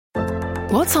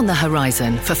What's on the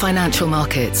horizon for financial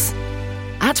markets?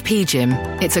 At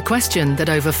PGIM, it's a question that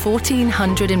over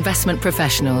 1,400 investment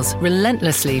professionals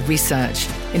relentlessly research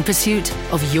in pursuit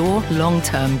of your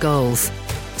long-term goals.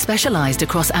 Specialized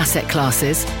across asset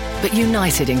classes, but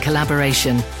united in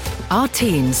collaboration, our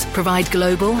teams provide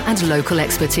global and local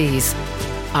expertise.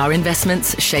 Our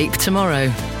investments shape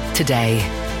tomorrow, today.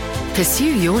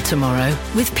 Pursue your tomorrow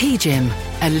with PGIM,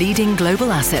 a leading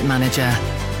global asset manager.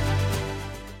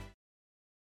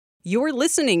 You're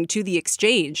listening to The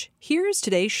Exchange. Here's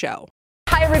today's show.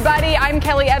 Hi, everybody. I'm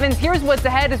Kelly Evans. Here's what's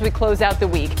ahead as we close out the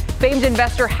week. Famed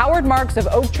investor Howard Marks of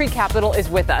Oaktree Capital is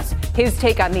with us. His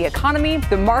take on the economy,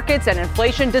 the markets, and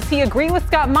inflation. Does he agree with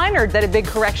Scott Minerd that a big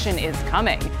correction is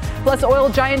coming? Plus, oil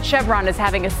giant Chevron is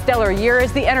having a stellar year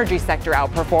as the energy sector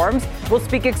outperforms. We'll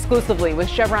speak exclusively with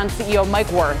Chevron CEO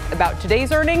Mike Wirth about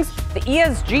today's earnings, the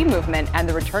ESG movement, and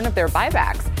the return of their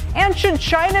buybacks. And should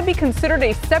China be considered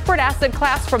a separate asset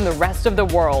class from the rest of the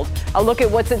world? A look at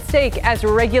what's at stake as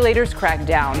regulators crack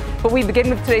down. But we begin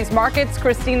with today's markets.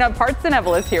 Christina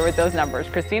Partsinevel is here with those numbers.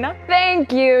 Christina?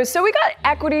 Thank you. So we got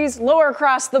equities lower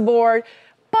across the board.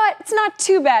 But it's not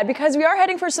too bad because we are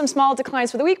heading for some small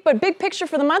declines for the week. But big picture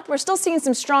for the month, we're still seeing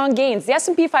some strong gains. The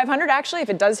S&P 500, actually, if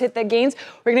it does hit that gains,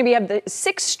 we're going to have the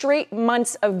 6 straight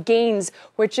months of gains,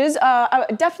 which is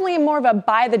definitely more of a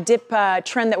buy the dip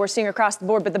trend that we're seeing across the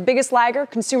board. But the biggest lagger,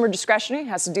 consumer discretionary,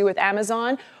 has to do with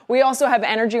Amazon. We also have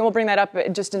energy, and we'll bring that up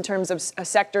just in terms of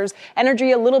sectors.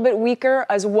 Energy a little bit weaker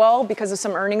as well because of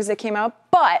some earnings that came out.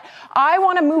 But I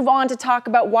want to move on to talk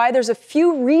about why there's a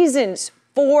few reasons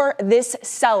for this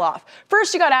sell-off.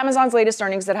 First, you got Amazon's latest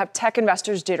earnings that have tech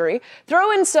investors jittery. Throw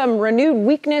in some renewed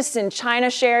weakness in China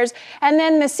shares, and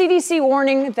then the CDC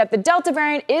warning that the Delta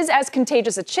variant is as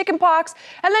contagious as chickenpox.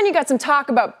 And then you got some talk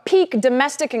about peak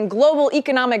domestic and global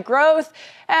economic growth.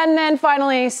 And then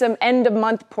finally, some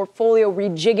end-of-month portfolio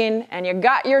rejigging, and you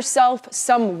got yourself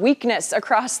some weakness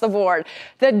across the board.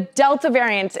 The Delta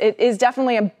variant, it is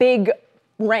definitely a big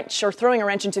wrench or throwing a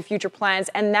wrench into future plans,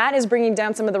 and that is bringing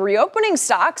down some of the reopening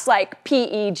stocks like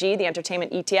PEG, the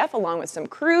entertainment ETF, along with some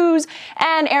cruise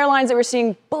and airlines that we're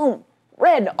seeing, boom,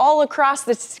 red all across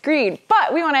the screen.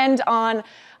 But we want to end on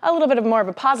a little bit of more of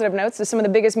a positive note. So some of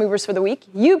the biggest movers for the week.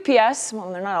 UPS,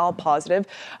 well, they're not all positive.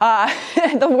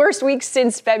 The worst week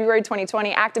since February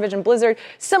 2020. Activision Blizzard,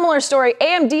 similar story.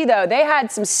 AMD, though, they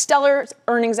had some stellar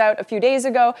earnings out a few days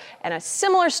ago, and a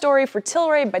similar story for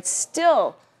Tilray, but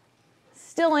still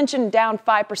inching down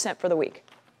 5% for the week.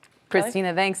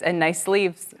 Christina, thanks, and nice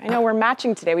sleeves. I know, we're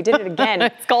matching today. We did it again.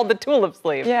 It's called the tulip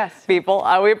sleeve. Yes. People,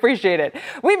 we appreciate it.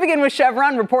 We begin with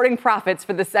Chevron reporting profits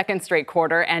for the second straight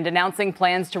quarter and announcing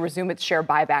plans to resume its share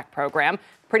buyback program.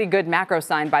 Pretty good macro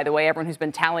sign, by the way, everyone who's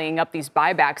been tallying up these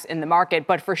buybacks in the market.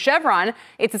 But for Chevron,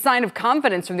 it's a sign of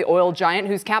confidence from the oil giant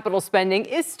whose capital spending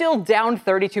is still down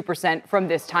 32% from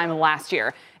this time last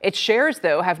year. Its shares,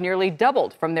 though, have nearly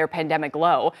doubled from their pandemic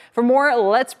low. For more,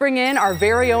 let's bring in our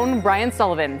very own Brian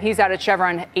Sullivan. He's out at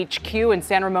Chevron HQ in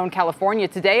San Ramon, California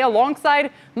today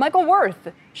alongside Michael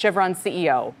Wirth, Chevron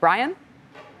CEO. Brian?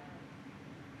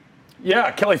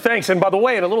 Yeah, Kelly, thanks. And by the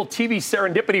way, in a little TV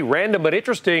serendipity, random but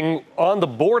interesting, on the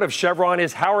board of Chevron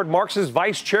is Howard Marks,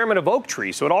 vice chairman of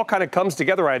Oaktree. So it all kind of comes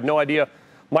together. I had no idea.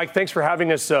 Mike, thanks for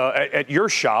having us at your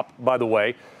shop, by the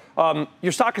way.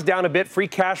 Your stock is down a bit. Free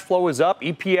cash flow is up.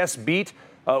 EPS beat.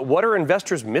 What are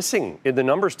investors missing in the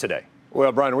numbers today?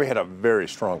 Well, Brian, we had a very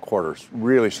strong quarter,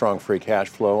 really strong free cash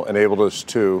flow, enabled us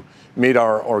to meet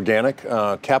our organic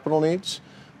capital needs,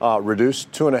 reduce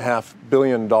 $2.5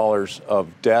 billion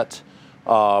of debt,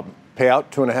 pay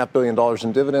out $2.5 billion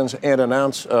in dividends, and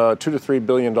announce a $2 to $3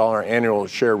 billion annual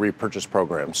share repurchase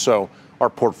program. So our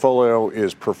portfolio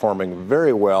is performing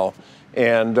very well.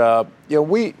 And,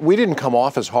 we didn't come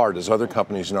off as hard as other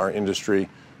companies in our industry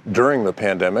during the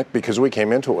pandemic because we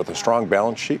came into it with a strong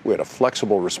balance sheet. We had a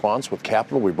flexible response with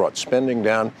capital. We brought spending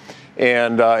down.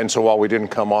 And so while we didn't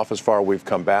come off as far, we've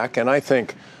come back. And I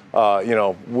think,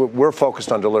 we're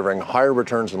focused on delivering higher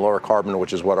returns and lower carbon,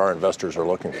 which is what our investors are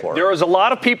looking for. There was a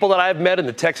lot of people that I've met in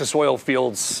the Texas oil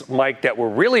fields, Mike, that were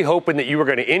really hoping that you were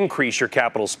going to increase your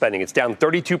capital spending. It's down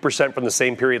 32% from the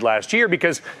same period last year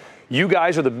because you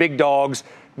guys are the big dogs.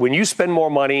 When you spend more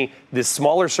money, the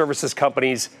smaller services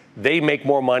companies, they make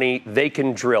more money. They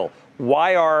can drill.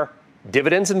 Why are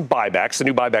dividends and buybacks, the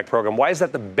new buyback program, why is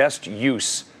that the best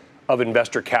use of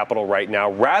investor capital right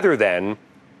now rather than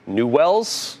new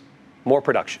wells, more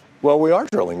production? Well, we are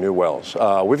drilling new wells.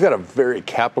 We've got a very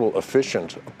capital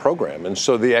efficient program. And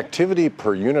so the activity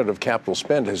per unit of capital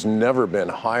spend has never been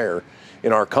higher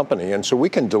in our company. And so we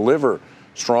can deliver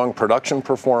strong production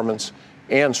performance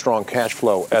and strong cash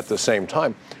flow at the same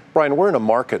time. Brian, we're in a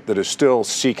market that is still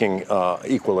seeking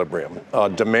equilibrium.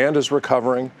 Demand is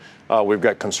recovering. We've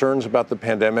got concerns about the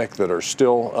pandemic that are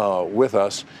still with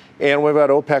us. And we've got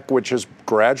OPEC, which has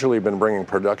gradually been bringing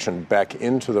production back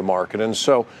into the market. And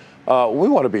so we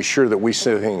want to be sure that we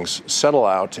see things settle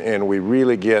out and we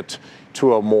really get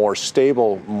to a more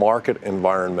stable market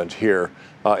environment here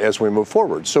as we move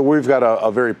forward. So we've got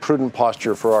a very prudent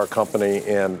posture for our company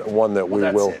and one that we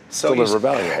will deliver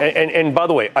value on. And by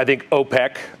the way, I think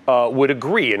OPEC would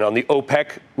agree. And on the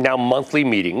OPEC now monthly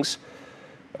meetings,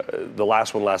 the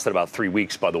last one lasted about 3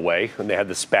 weeks, by the way, and they had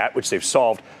the spat, which they've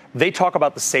solved. They talk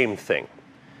about the same thing.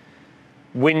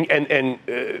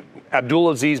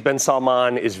 Abdulaziz bin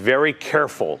Salman is very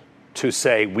careful to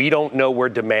say we don't know where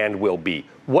demand will be.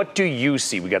 What do you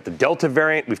see? We got the Delta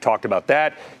variant. We've talked about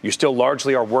that. You still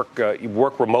largely you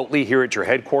work remotely here at your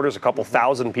headquarters, a couple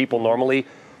thousand people normally.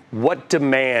 What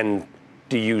demand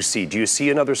do you see? Do you see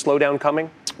another slowdown coming?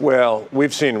 Well,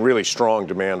 we've seen really strong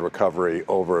demand recovery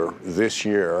over this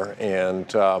year, and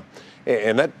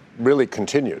that really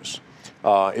continues.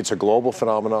 It's a global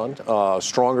phenomenon,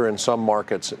 stronger in some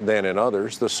markets than in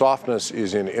others. The softness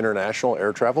is in international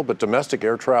air travel, but domestic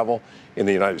air travel in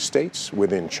the United States,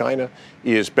 within China,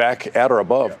 is back at or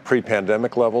above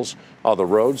pre-pandemic levels. The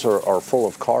roads are full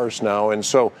of cars now, and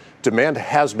so demand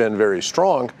has been very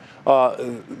strong.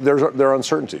 There are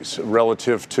uncertainties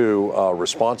relative to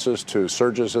responses to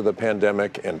surges of the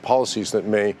pandemic and policies that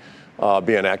may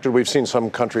be enacted. We've seen some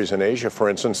countries in Asia, for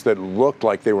instance, that looked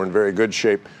like they were in very good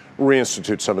shape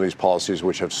reinstitute some of these policies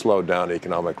which have slowed down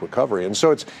economic recovery. And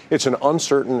so it's an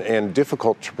uncertain and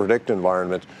difficult to predict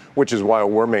environment, which is why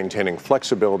we're maintaining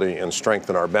flexibility and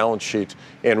strength in our balance sheet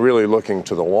and really looking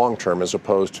to the long term as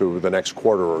opposed to the next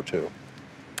quarter or two.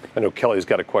 I know Kelly's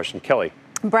got a question. Kelly.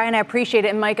 Brian, I appreciate it.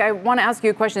 And Mike, I want to ask you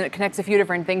a question that connects a few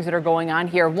different things that are going on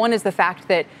here. One is the fact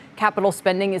that capital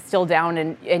spending is still down,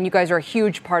 and you guys are a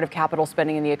huge part of capital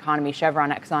spending in the economy, Chevron,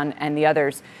 Exxon, and the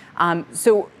others.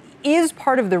 So is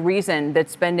part of the reason that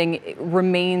spending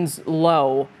remains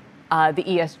low the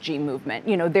ESG movement?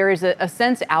 You know, there is a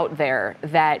sense out there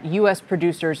that U.S.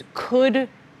 producers could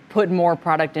put more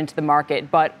product into the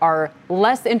market, but are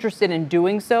less interested in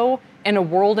doing so in a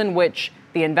world in which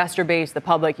the investor base, the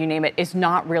public, you name it, is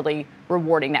not really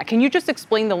rewarding that. Can you just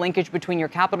explain the linkage between your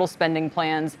capital spending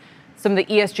plans, some of the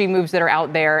ESG moves that are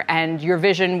out there, and your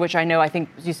vision, which I think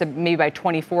you said maybe by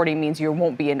 2040 means you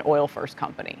won't be an oil-first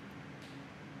company?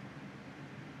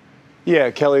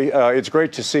 Yeah, Kelly, it's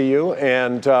great to see you.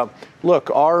 And look,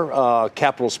 our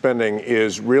capital spending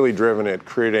is really driven at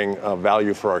creating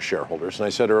value for our shareholders. And I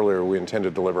said earlier, we intend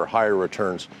to deliver higher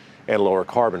returns and lower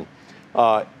carbon.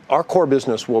 Our core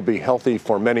business will be healthy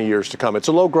for many years to come. It's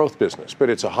a low growth business, but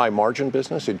it's a high margin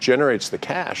business. It generates the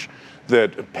cash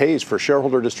that pays for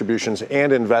shareholder distributions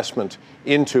and investment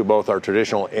into both our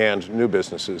traditional and new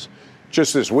businesses.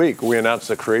 Just this week, we announced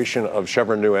the creation of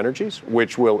Chevron New Energies,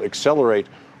 which will accelerate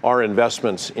our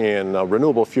investments in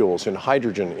renewable fuels, in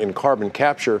hydrogen, in carbon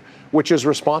capture, which is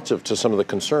responsive to some of the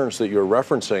concerns that you're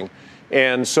referencing.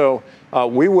 And so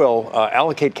we will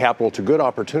allocate capital to good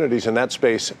opportunities in that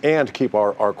space and keep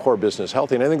our core business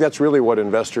healthy. And I think that's really what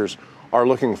investors are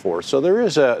looking for. So there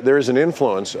is an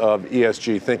influence of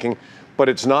ESG thinking, but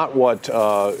it's not what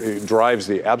drives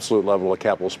the absolute level of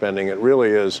capital spending. It really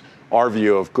is our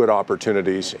view of good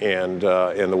opportunities and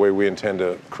the way we intend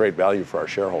to create value for our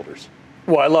shareholders.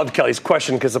 Well, I loved Kelly's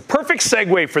question because a perfect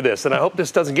segue for this, and I hope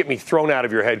this doesn't get me thrown out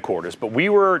of your headquarters, but we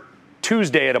were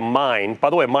Tuesday at a mine.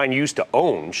 By the way, a mine used to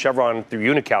own, Chevron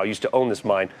through Unocal used to own this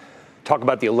mine, talk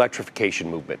about the electrification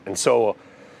movement. And so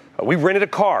we rented a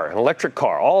car, an electric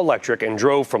car, all electric, and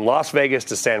drove from Las Vegas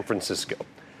to San Francisco.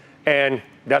 And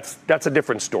that's a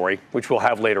different story, which we'll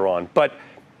have later on. But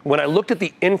when I looked at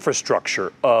the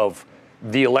infrastructure of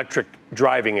the electric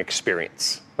driving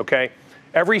experience, okay,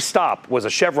 every stop was a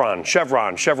Chevron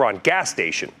gas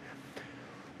station.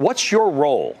 What's your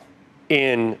role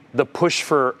in the push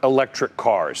for electric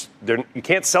cars? You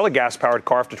can't sell a gas-powered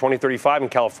car after 2035 in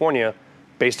California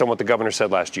based on what the governor said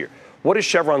last year. What is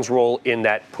Chevron's role in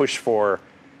that push for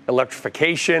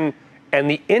electrification and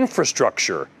the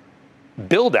infrastructure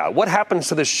build-out? What happens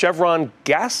to the Chevron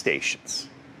gas stations?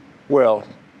 Well,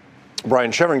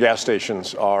 Brian, Chevron gas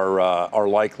stations are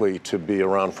likely to be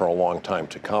around for a long time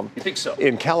to come. You think so?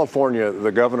 In California,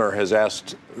 the governor has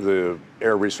asked the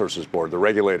Air Resources Board, the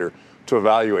regulator, to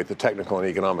evaluate the technical and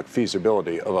economic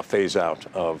feasibility of a phase-out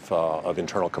of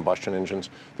internal combustion engines.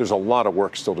 There's a lot of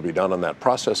work still to be done on that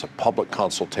process, a public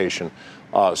consultation.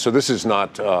 So this is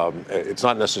not, it's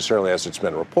not necessarily as it's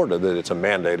been reported that it's a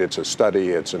mandate, it's a study,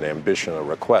 it's an ambition, a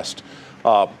request.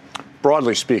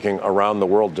 Broadly speaking, around the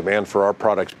world, demand for our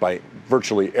products by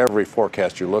virtually every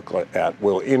forecast you look at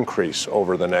will increase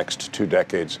over the next 2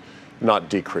 decades, not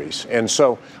decrease. And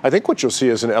so I think what you'll see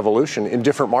is an evolution in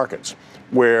different markets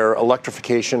where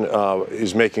electrification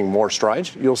is making more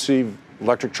strides. You'll see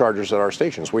electric chargers at our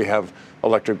stations. We have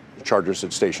electric chargers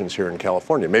at stations here in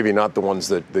California. Maybe not the ones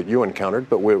that you encountered,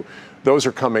 but those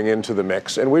are coming into the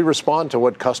mix, and we respond to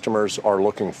what customers are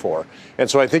looking for. And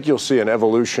so I think you'll see an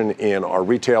evolution in our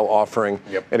retail offering.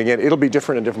 Yep. And again, it'll be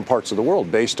different in different parts of the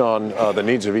world based on the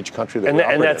needs of each country that we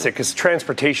operate in. And that's it, because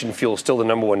transportation fuel is still the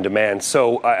number one demand.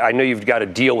 So I know you've got a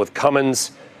deal with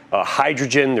Cummins,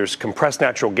 hydrogen, there's compressed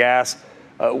natural gas.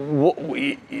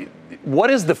 What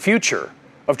is the future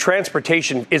of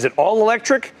transportation? Is it all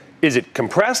electric? Is it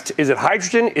compressed? Is it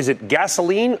hydrogen? Is it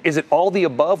gasoline? Is it all the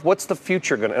above? What's the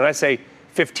future going to? And I say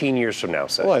 15 years from now,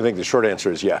 say. Well, I think the short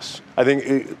answer is yes. I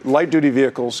think light-duty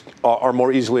vehicles are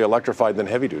more easily electrified than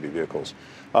heavy-duty vehicles.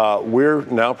 We're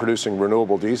now producing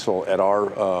renewable diesel at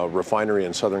our refinery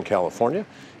in Southern California,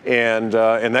 and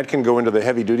that can go into the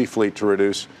heavy-duty fleet to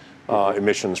reduce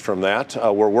emissions from that.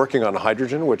 We're working on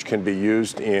hydrogen, which can be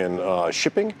used in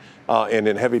shipping and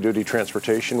in heavy-duty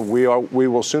transportation. We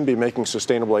will soon be making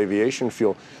sustainable aviation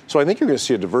fuel. So I think you're going to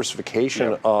see a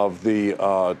diversification of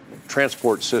the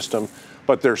transport system,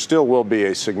 but there still will be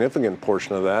a significant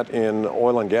portion of that in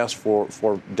oil and gas for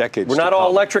decades. We're not all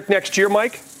electric next year,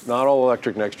 Mike? Not all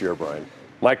electric next year, Brian.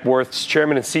 Mike Wirth's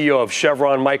Chairman and CEO of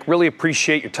Chevron. Mike, really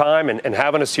appreciate your time and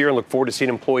having us here, and look forward to seeing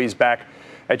employees back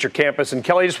at your campus. And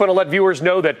Kelly, I just want to let viewers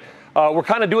know that we're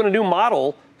kind of doing a new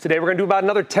model today. We're going to do about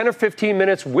another 10 or 15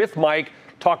 minutes with Mike,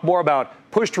 talk more about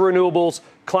push to renewables,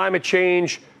 climate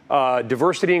change,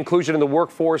 diversity, inclusion in the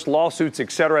workforce, lawsuits,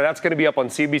 et cetera. That's going to be up on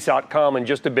CNBC.com in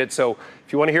just a bit. So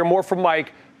if you want to hear more from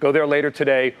Mike, go there later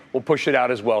today. We'll push it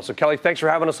out as well. So, Kelly, thanks for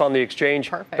having us on The Exchange.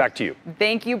 Perfect. Back to you.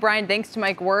 Thank you, Brian. Thanks to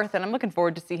Mike Wirth. And I'm looking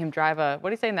forward to see him drive what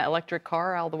do you say, in that electric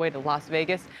car all the way to Las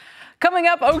Vegas. Coming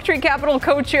up, Oaktree Capital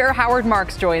co-chair Howard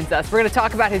Marks joins us. We're going to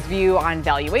talk about his view on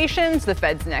valuations, the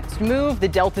Fed's next move, the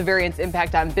Delta variant's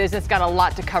impact on business. Got a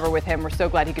lot to cover with him. We're so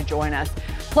glad he could join us.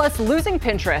 Plus, losing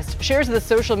Pinterest. Shares of the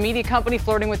social media company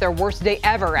flirting with their worst day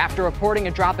ever after reporting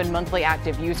a drop in monthly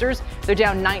active users. They're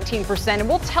down 19%, and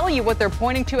we'll tell you what they're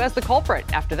pointing to as the culprit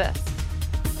after this.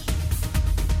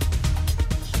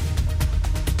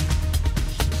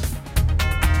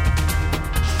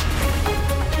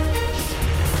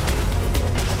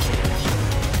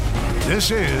 This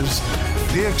is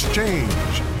The Exchange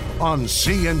on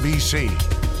CNBC.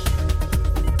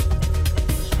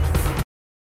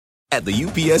 At the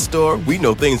UPS Store, we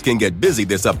know things can get busy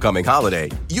this upcoming holiday.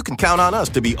 You can count on us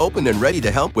to be open and ready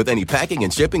to help with any packing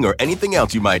and shipping or anything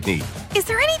else you might need. Is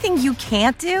there anything you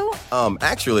can't do?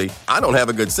 Actually, I don't have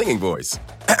a good singing voice.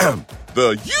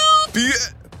 The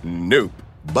UPS... Nope.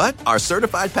 But our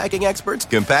certified packing experts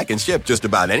can pack and ship just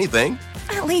about anything.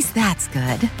 At least that's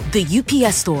good. The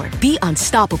UPS Store. Be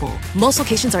unstoppable. Most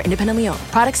locations are independently owned.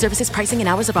 Product, services, pricing, and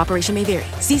hours of operation may vary.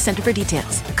 See Center for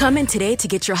details. Come in today to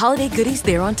get your holiday goodies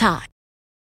there on time.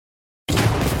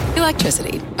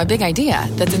 Electricity, a big idea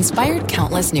that's inspired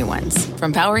countless new ones.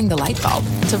 From powering the light bulb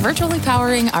to virtually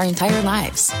powering our entire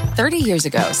lives. 30 years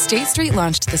ago, State Street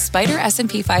launched the Spider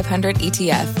S&P 500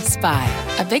 ETF,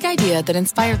 SPY. A big idea that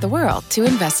inspired the world to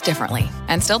invest differently.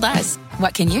 And still does.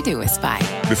 What can you do with SPY?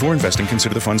 Before investing,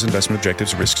 consider the fund's investment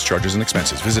objectives, risks, charges, and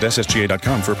expenses. Visit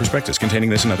ssga.com for a prospectus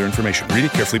containing this and other information. Read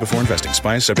it carefully before investing.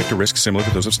 SPY is subject to risks similar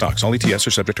to those of stocks. All ETFs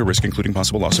are subject to risk, including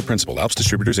possible loss of principal. Alps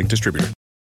Distributors, Inc. Distributor.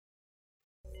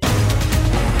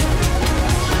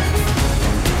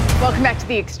 Welcome back to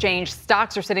The Exchange.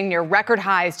 Stocks are sitting near record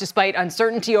highs despite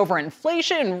uncertainty over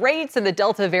inflation, rates, and the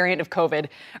Delta variant of COVID.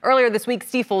 Earlier this week,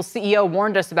 Stifel's CEO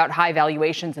warned us about high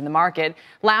valuations in the market.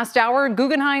 Last hour,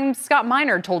 Guggenheim's Scott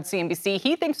Minerd told CNBC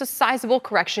he thinks a sizable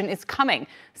correction is coming.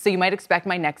 So you might expect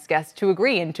my next guest to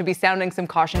agree and to be sounding some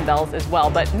caution bells as well,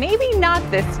 but maybe not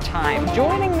this time.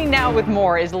 Joining me now with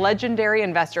more is legendary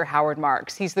investor Howard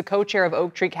Marks. He's the co-chair of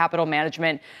Oaktree Capital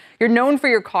Management. You're known for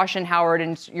your caution, Howard,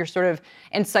 and your sort of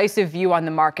incisive view on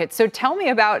the market. So tell me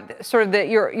about sort of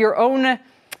your own,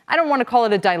 I don't want to call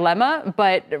it a dilemma,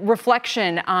 but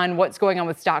reflection on what's going on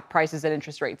with stock prices and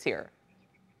interest rates here.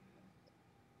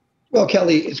 Well,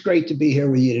 Kelly, it's great to be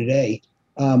here with you today.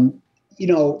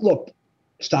 Look,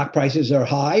 stock prices are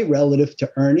high relative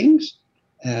to earnings,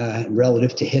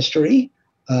 relative to history.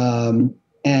 There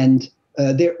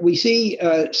we see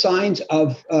signs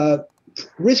of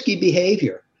risky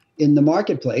behavior in the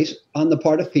marketplace on the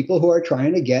part of people who are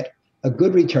trying to get a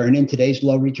good return in today's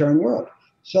low return world.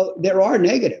 So there are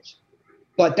negatives,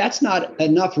 but that's not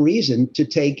enough reason to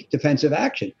take defensive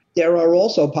action. There are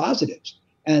also positives.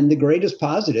 And the greatest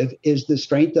positive is the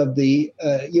strength of the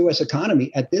U.S.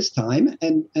 economy at this time,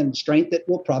 and strength that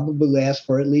will probably last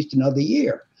for at least another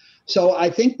year. So I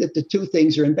think that the two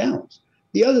things are in balance.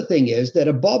 The other thing is that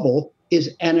a bubble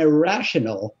is an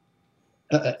irrational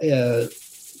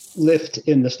lift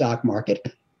in the stock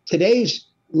market. Today's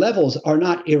levels are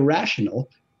not irrational.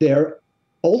 They're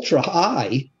ultra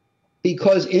high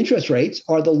because interest rates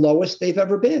are the lowest they've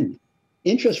ever been.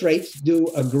 Interest rates do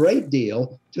a great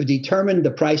deal to determine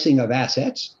the pricing of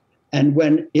assets. And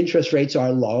when interest rates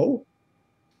are low,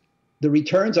 the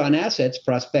returns on assets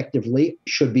prospectively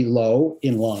should be low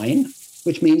in line,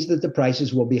 which means that the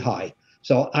prices will be high.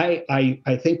 So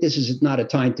I think this is not a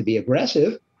time to be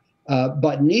aggressive,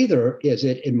 but neither is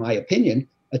it, in my opinion,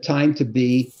 a time to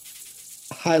be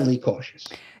highly cautious.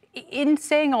 In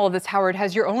saying all of this, Howard,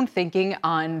 has your own thinking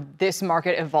on this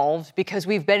market evolved? Because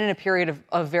we've been in a period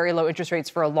of very low interest rates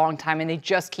for a long time, and they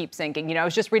just keep sinking. You know, I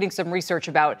was just reading some research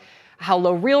about how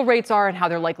low real rates are and how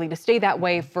they're likely to stay that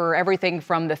way for everything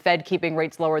from the Fed keeping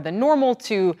rates lower than normal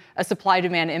to a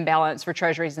supply-demand imbalance for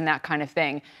treasuries and that kind of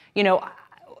thing. You know,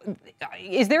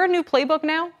 is there a new playbook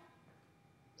now?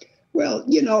 Well,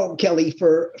 you know, Kelly,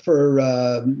 for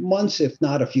months, if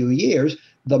not a few years,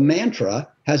 the mantra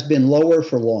has been lower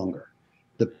for longer.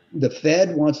 The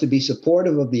Fed wants to be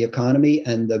supportive of the economy,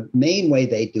 and the main way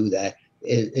they do that,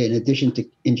 in addition to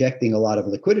injecting a lot of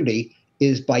liquidity,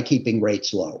 is by keeping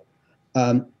rates low.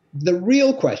 The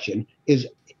real question is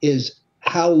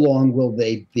how long will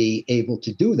they be able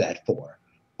to do that for?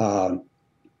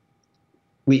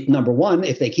 Number one,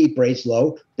 if they keep rates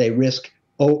low, they risk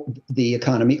the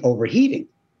economy overheating.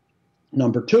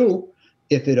 Number two,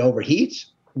 if it overheats,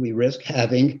 we risk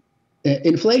having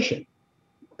inflation,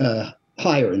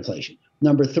 higher inflation.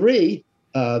 Number three,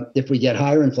 if we get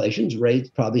higher inflation, rates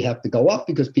probably have to go up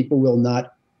because people will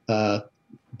not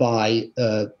buy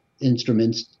debt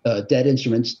instruments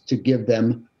to give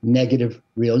them negative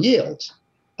real yields.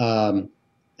 And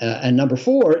number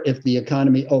four, if the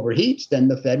economy overheats, then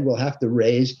the Fed will have to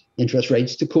raise interest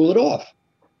rates to cool it off.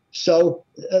 So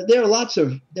there are lots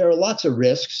of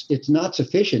risks. It's not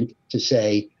sufficient to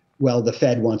say, well, the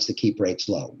Fed wants to keep rates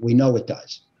low. We know it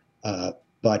does.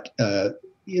 But on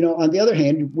the other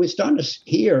hand, we're starting to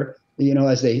hear,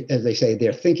 as they say,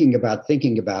 they're thinking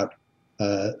about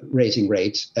raising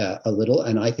rates a little,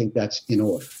 and I think that's in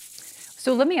order.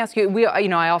 So let me ask you,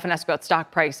 I often ask about stock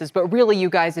prices, but really you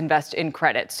guys invest in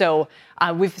credit. So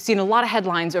we've seen a lot of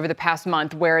headlines over the past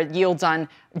month where yields on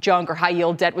junk or high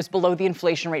yield debt was below the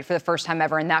inflation rate for the first time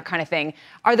ever and that kind of thing.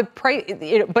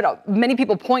 But many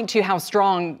people point to how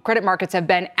strong credit markets have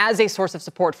been as a source of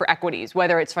support for equities,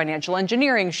 whether it's financial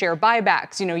engineering, share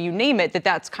buybacks, you name it,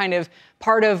 that's kind of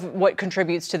part of what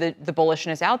contributes to the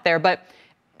bullishness out there. But,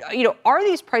 are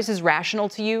these prices rational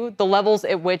to you, the levels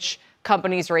at which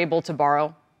companies are able to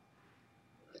borrow?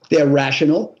 They're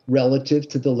rational relative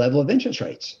to the level of interest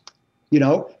rates.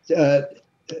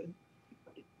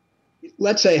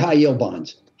 Let's say high yield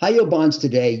bonds. High yield bonds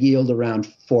today yield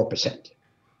around 4%.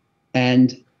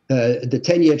 And the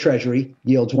 10-year treasury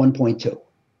yields 1.2.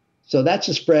 So that's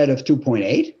a spread of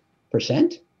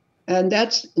 2.8%. And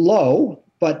that's low,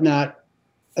 but not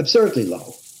absurdly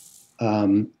low.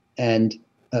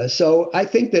 So I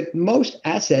think that most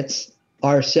assets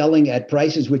are selling at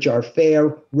prices which are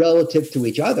fair relative to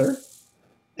each other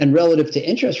and relative to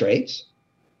interest rates,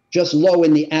 just low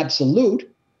in the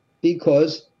absolute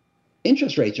because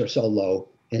interest rates are so low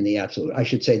in the absolute. I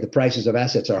should say the prices of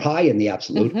assets are high in the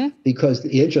absolute because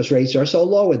the interest rates are so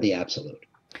low in the absolute.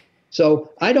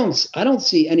 So I don't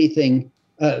see anything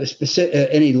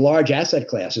any large asset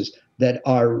classes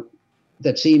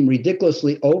that seem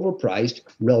ridiculously overpriced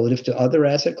relative to other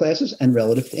asset classes and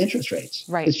relative to interest rates.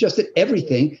 Right. It's just that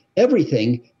everything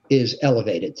is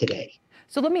elevated today.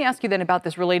 So let me ask you then about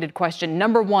this related question.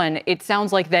 Number one, it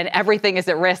sounds like then everything is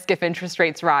at risk if interest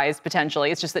rates rise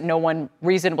potentially. It's just that no one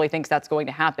reasonably thinks that's going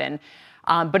to happen.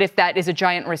 But if that is a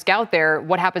giant risk out there,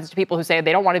 what happens to people who say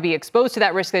they don't want to be exposed to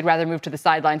that risk? They'd rather move to the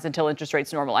sidelines until interest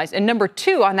rates normalize. And number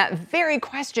two, on that very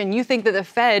question, you think that the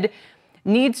Fed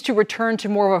needs to return to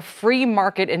more of a free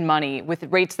market in money with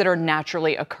rates that are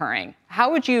naturally occurring.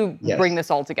 How would you bring this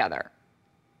all together?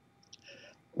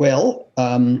 Well,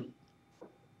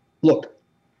 look,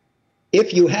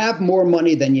 if you have more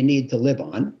money than you need to live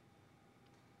on,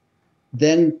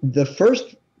 then the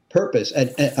first purpose,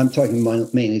 and I'm talking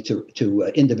mainly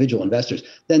to individual investors,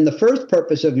 then the first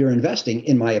purpose of your investing,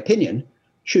 in my opinion,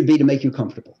 should be to make you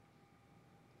comfortable.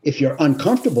 If you're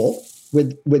uncomfortable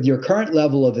with your current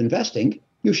level of investing,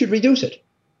 you should reduce it.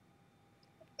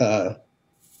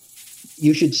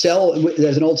 You should sell.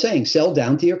 There's an old saying, sell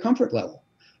down to your comfort level.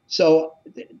 So,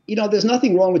 there's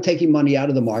nothing wrong with taking money out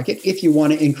of the market if you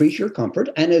want to increase your comfort.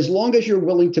 And as long as you're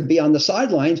willing to be on the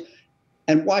sidelines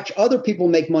and watch other people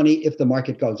make money if the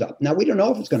market goes up. Now, we don't know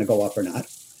if it's going to go up or not.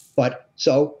 But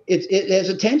so there's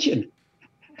a tension.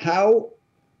 How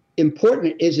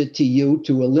important is it to you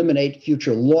to eliminate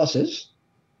future losses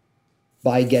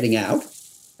by getting out?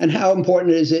 And how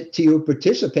important is it to you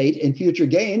participate in future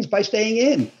gains by staying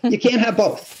in? You can't have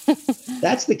both.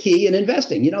 That's the key in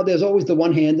investing. There's always the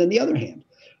one hand and the other hand.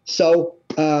 So,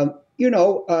 as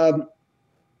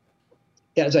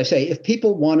I say, if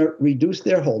people want to reduce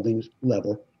their holdings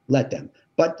level, let them.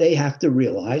 But they have to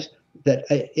realize that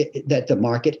that the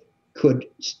market could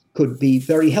be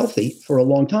very healthy for a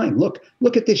long time.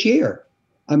 Look at this year.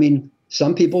 I mean,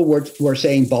 some people were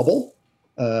saying bubble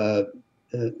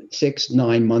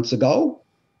 6-9 months ago,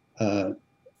 and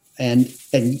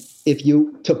if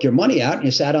you took your money out and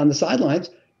you sat on the sidelines,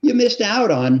 you missed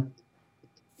out on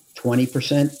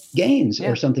 20% gains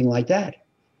or something like that.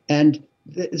 And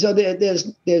so there's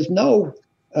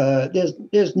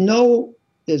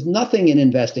nothing in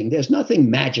investing. There's nothing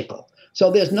magical.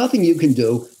 So there's nothing you can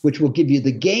do which will give you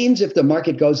the gains if the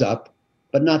market goes up,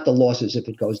 but not the losses if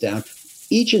it goes down.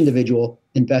 Each individual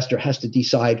investor has to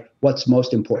decide what's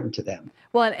most important to them.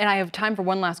 Well, and I have time for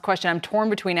one last question. I'm torn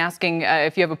between asking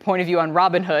if you have a point of view on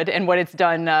Robinhood and what it's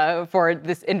done for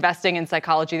this investing and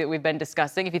psychology that we've been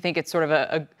discussing, if you think it's sort of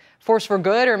a force for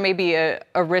good or maybe a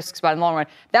risk spot in the long run.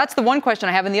 That's the one question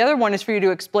I have. And the other one is for you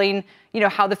to explain,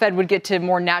 how the Fed would get to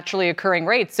more naturally occurring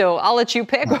rates. So I'll let you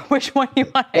pick which one you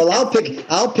want. Well,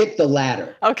 I'll pick the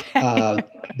latter. Okay.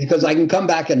 Because I can come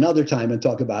back another time and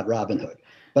talk about Robinhood.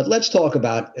 But let's talk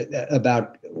about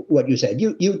what you said.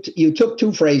 You took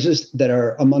two phrases that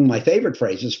are among my favorite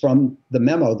phrases from the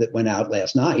memo that went out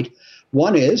last night.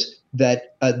 One is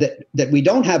that we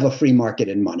don't have a free market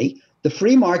in money. The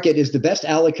free market is the best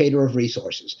allocator of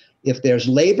resources. If there's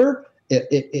labor,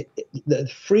 the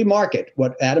free market,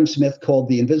 what Adam Smith called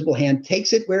the invisible hand,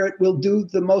 takes it where it will do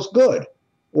the most good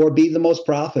or be the most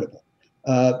profitable.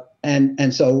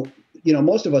 And so,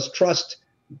 most of us trust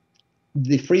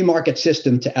the free market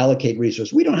system to allocate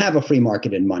resources. We don't have a free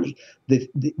market in money.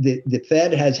 The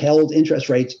Fed has held interest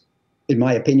rates, in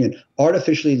my opinion,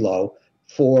 artificially low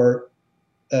for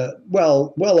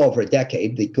well over a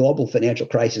decade. The global financial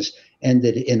crisis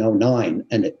ended in 2009,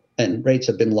 and rates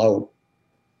have been low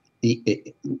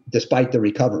despite the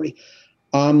recovery.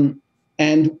 And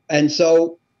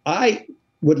so I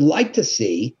would like to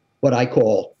see what I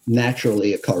call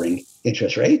naturally occurring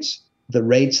interest rates, the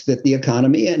rates that the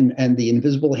economy and the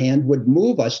invisible hand would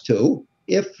move us to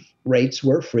if rates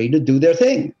were free to do their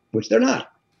thing, which they're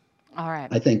not. All right.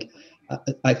 I think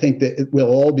that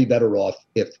we'll all be better off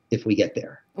if we get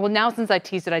there. Well, now since I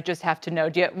teased it, I just have to know,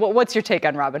 what's your take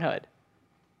on Robinhood?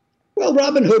 Well,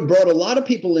 Robinhood brought a lot of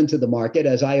people into the market,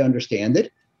 as I understand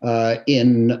it,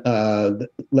 in,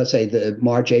 let's say, the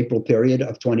March-April period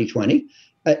of 2020.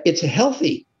 It's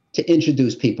healthy to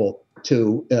introduce people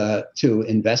to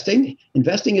investing.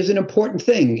 Investing is an important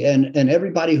thing, and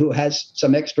everybody who has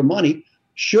some extra money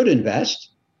should invest,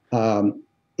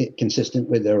 consistent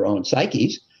with their own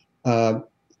psyches.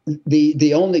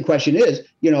 The only question is,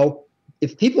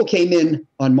 if people came in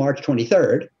on March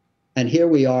 23rd, and here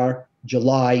we are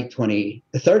July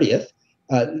 30th,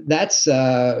 that's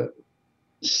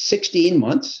 16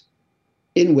 months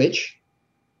in which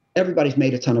everybody's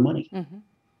made a ton of money. Mm-hmm.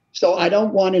 So I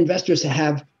don't want investors to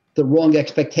have the wrong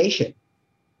expectation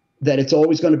that it's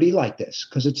always going to be like this,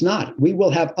 because it's not. We will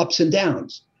have ups and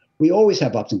downs. We always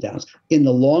have ups and downs. In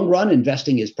the long run,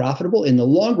 investing is profitable. In the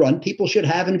long run, people should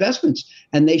have investments,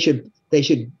 and they should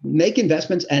make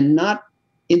investments and not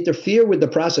interfere with the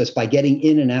process by getting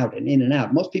in and out and in and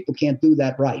out. Most people can't do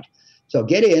that right. So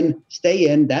get in, stay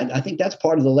in. I think that's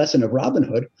part of the lesson of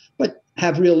Robinhood, but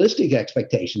have realistic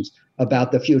expectations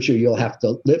about the future you'll have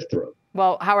to live through.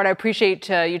 Well, Howard, I appreciate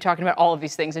you talking about all of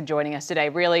these things and joining us today.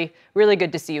 Really, really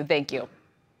good to see you. Thank you.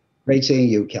 Great seeing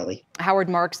you, Kelly. Howard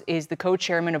Marks is the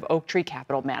co-chairman of Oaktree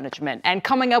Capital Management. And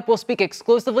coming up, we'll speak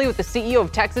exclusively with the CEO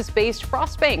of Texas-based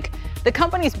Frost Bank. The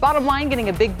company's bottom line getting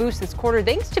a big boost this quarter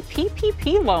thanks to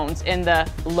PPP loans in the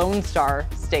Lone Star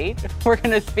State. We're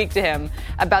going to speak to him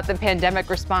about the pandemic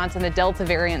response and the Delta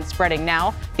variant spreading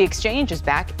now. The Exchange is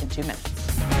back in 2 minutes.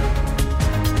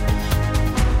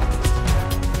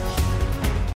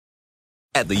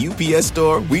 At the UPS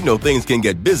Store, we know things can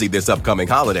get busy this upcoming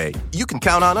holiday. You can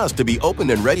count on us to be open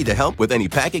and ready to help with any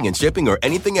packing and shipping or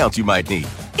anything else you might need.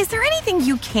 Is there anything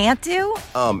you can't do?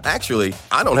 Actually,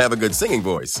 I don't have a good singing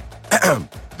voice.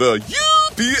 The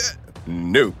UPS...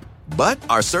 Nope. But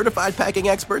our certified packing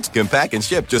experts can pack and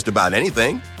ship just about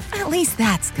anything. At least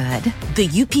that's good. The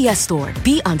UPS Store.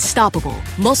 Be unstoppable.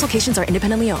 Most locations are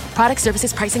independently owned. Product,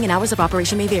 services, pricing, and hours of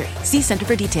operation may vary. See Center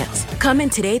for details. Come in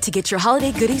today to get your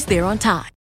holiday goodies there on time.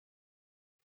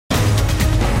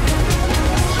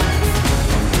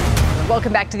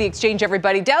 Welcome back to The Exchange,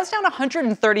 everybody. Dow's down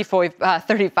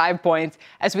 135 points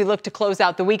as we look to close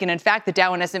out the week. And in fact, the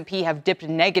Dow and S&P have dipped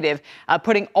negative,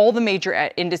 putting all the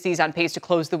major indices on pace to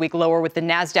close the week lower, with the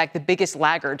NASDAQ the biggest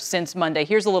laggard since Monday.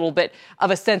 Here's a little bit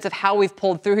of a sense of how we've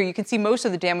pulled through here. You can see most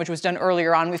of the damage was done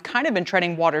earlier on. We've kind of been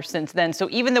treading water since then. So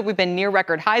even though we've been near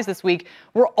record highs this week,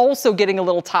 we're also getting a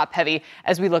little top heavy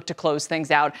as we look to close things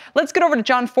out. Let's get over to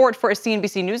John Fort for a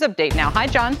CNBC News update now. Hi,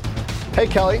 John. Hey,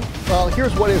 Kelly. Well,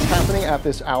 here's what is happening at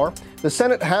this hour. The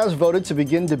Senate has voted to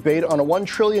begin debate on a $1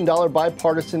 trillion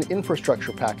bipartisan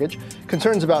infrastructure package.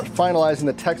 Concerns about finalizing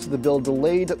the text of the bill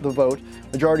delayed the vote.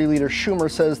 Majority Leader Schumer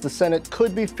says the Senate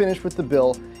could be finished with the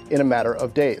bill in a matter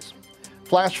of days.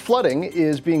 Flash flooding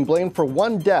is being blamed for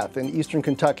one death in eastern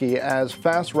Kentucky as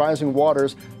fast rising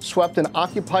waters swept an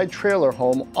occupied trailer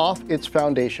home off its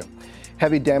foundation.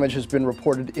 Heavy damage has been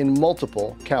reported in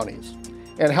multiple counties.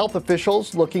 And health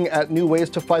officials looking at new ways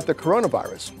to fight the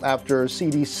coronavirus after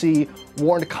CDC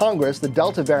warned Congress the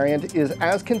Delta variant is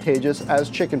as contagious as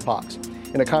chickenpox.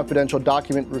 In a confidential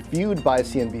document reviewed by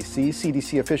CNBC,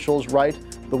 CDC officials write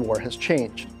the war has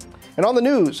changed. And on the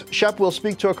news, Shep will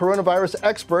speak to a coronavirus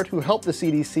expert who helped the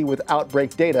CDC with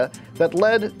outbreak data that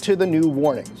led to the new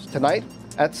warnings. Tonight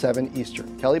at 7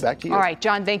 Eastern. Kelly, back to you. All right,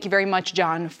 John, thank you very much,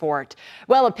 John Fort.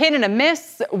 Well, a pin and a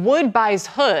miss, Wood buys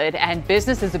Hood, and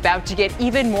business is about to get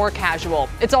even more casual.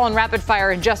 It's all in rapid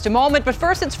fire in just a moment, but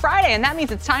first it's Friday, and that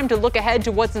means it's time to look ahead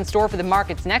to what's in store for the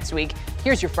markets next week.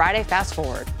 Here's your Friday Fast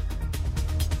Forward.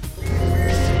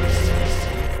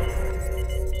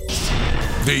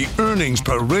 The earnings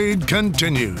parade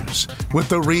continues with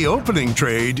the reopening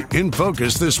trade in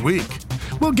focus this week.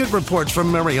 We'll get reports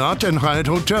from Marriott and Hyatt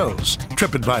Hotels,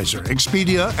 TripAdvisor,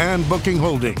 Expedia, and Booking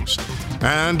Holdings.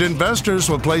 And investors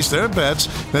will place their bets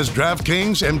as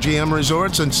DraftKings, MGM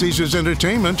Resorts, and Caesars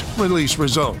Entertainment release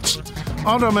results.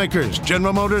 Automakers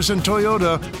General Motors and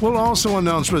Toyota will also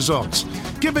announce results,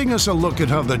 giving us a look at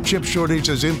how the chip shortage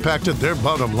has impacted their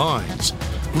bottom lines.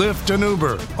 Lyft and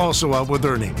Uber also out with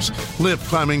earnings. Lyft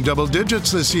climbing double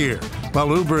digits this year,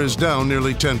 while Uber is down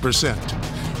nearly 10%.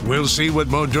 We'll see what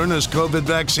Moderna's COVID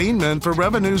vaccine meant for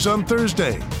revenues on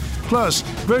Thursday. Plus,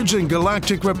 Virgin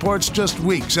Galactic reports just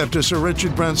weeks after Sir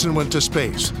Richard Branson went to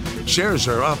space. Shares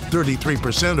are up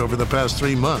 33% over the past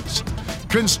 3 months.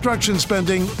 Construction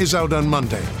spending is out on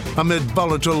Monday amid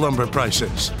volatile lumber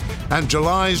prices. And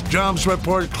July's jobs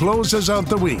report closes out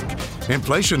the week.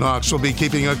 Inflation hawks will be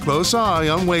keeping a close eye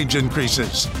on wage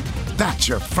increases. That's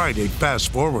your Friday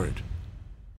Fast Forward.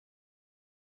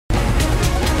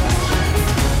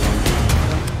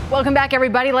 Welcome back,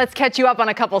 everybody. Let's catch you up on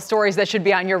a couple stories that should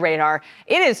be on your radar.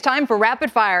 It is time for Rapid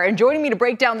Fire, and joining me to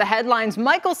break down the headlines,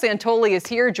 Michael Santoli is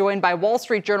here, joined by Wall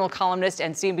Street Journal columnist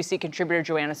and CNBC contributor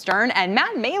Joanna Stern, and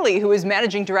Matt Maley, who is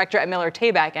managing director at Miller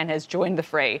Tabak and has joined the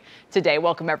fray today.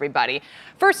 Welcome, everybody.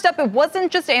 First up, it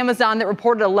wasn't just Amazon that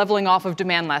reported a leveling off of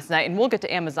demand last night, and we'll get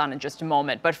to Amazon in just a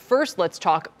moment. But first, let's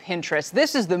talk Pinterest.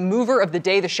 This is the mover of the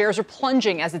day. The shares are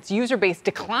plunging as its user base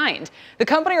declined. The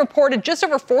company reported just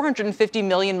over 450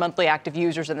 million monthly active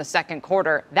users in the second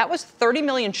quarter. That was 30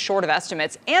 million short of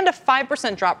estimates and a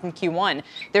 5% drop from Q1.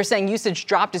 They're saying usage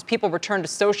dropped as people returned to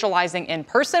socializing in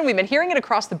person. We've been hearing it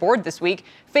across the board this week.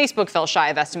 Facebook fell shy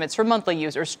of estimates for monthly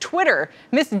users. Twitter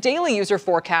missed daily user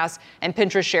forecasts, and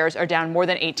Pinterest shares are down more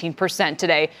than 18%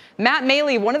 today. Matt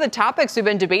Maley, one of the topics we've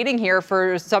been debating here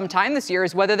for some time this year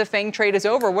is whether the FANG trade is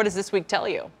over. What does this week tell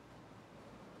you?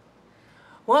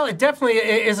 Well, it definitely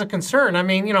is a concern. I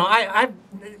mean,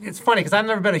 it's funny because I've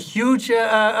never been a huge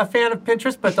a fan of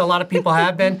Pinterest, but a lot of people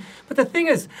have been. But the thing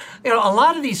is, a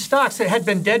lot of these stocks that had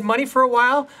been dead money for a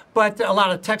while, but a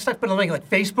lot of tech stocks, but like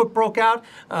Facebook broke out,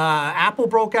 Apple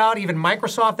broke out, even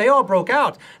Microsoft, they all broke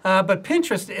out. But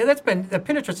Pinterest,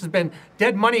 Pinterest has been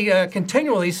dead money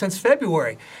continually since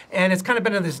February. And it's kind of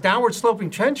been in this downward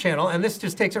sloping trend channel, and this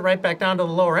just takes it right back down to the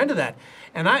lower end of that.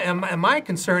 And my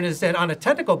concern is that on a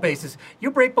technical basis,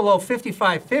 you break below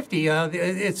 55.50,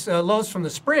 it's lows from the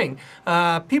spring,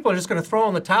 people are just going to throw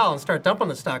in the towel and start dumping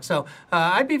the stock. So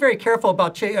I'd be very careful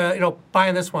about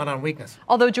buying this one on weakness.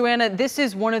 Although, Joanna, this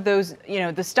is one of those,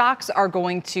 the stocks are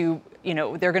going to,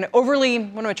 they're going to what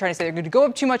am I trying to say? They're going to go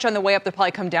up too much on the way up. They'll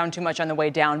probably come down too much on the way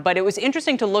down. But it was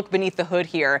interesting to look beneath the hood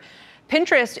here.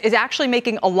 Pinterest is actually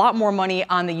making a lot more money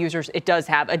on the users it does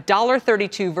have,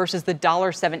 $1.32 versus the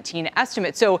 $1.17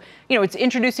 estimate. So, it's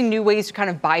introducing new ways to kind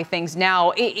of buy things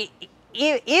now.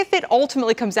 if it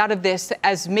ultimately comes out of this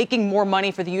as making more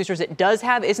money for the users it does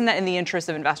have, isn't that in the interest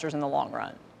of investors in the long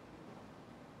run?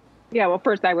 Yeah, well,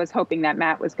 first I was hoping that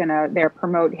Matt was going to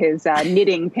promote his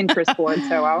knitting Pinterest board,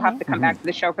 so I'll have to come back to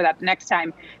the show for that next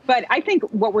time. But I think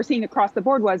what we're seeing across the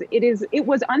board was it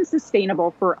was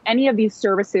unsustainable for any of these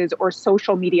services or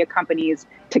social media companies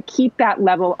to keep that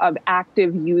level of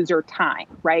active user time,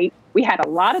 right? We had a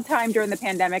lot of time during the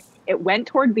pandemic. It went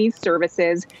toward these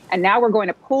services, and now we're going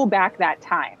to pull back that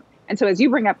time. And so as you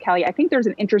bring up, Kelly, I think there's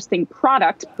an interesting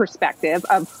product perspective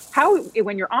of how,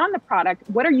 when you're on the product,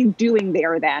 what are you doing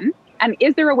there then? And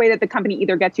is there a way that the company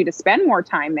either gets you to spend more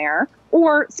time there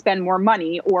or spend more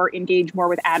money or engage more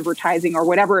with advertising or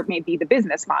whatever it may be the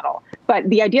business model? But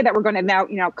the idea that we're going to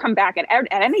now, come back at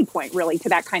any point really to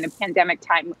that kind of pandemic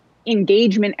time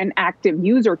engagement and active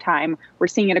user time, we're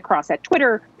seeing it across at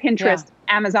Twitter, Pinterest,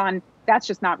 Amazon. That's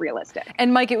just not realistic.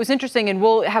 And Mike, it was interesting, and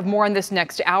we'll have more on this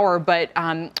next hour, but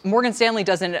Morgan Stanley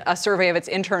does a survey of its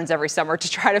interns every summer to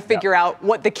try to figure out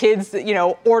what the kids,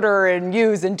 order and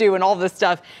use and do and all this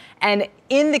stuff. And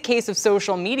in the case of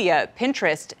social media,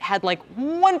 Pinterest had like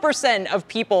 1% of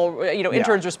people,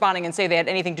 interns responding and say they had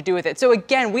anything to do with it. So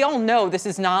again, we all know this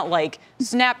is not like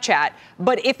Snapchat,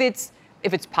 but if it's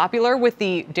popular with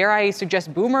the, dare I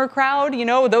suggest, boomer crowd,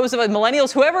 those of us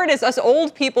millennials, whoever it is, us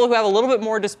old people who have a little bit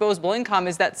more disposable income,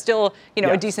 is that still,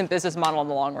 a decent business model in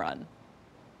the long run?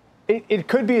 It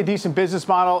could be a decent business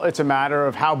model. It's a matter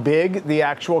of how big the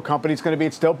actual company is going to be.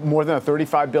 It's still more than a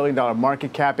 $35 billion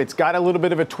market cap. It's got a little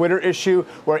bit of a Twitter issue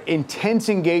where intense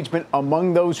engagement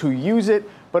among those who use it,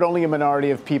 but only a minority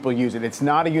of people use it. It's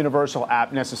not a universal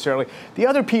app necessarily. The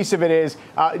other piece of it is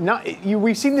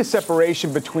we've seen the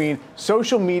separation between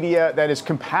social media that is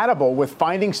compatible with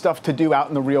finding stuff to do out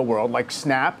in the real world, like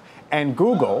Snap and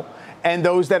Google, and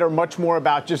those that are much more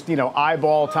about just,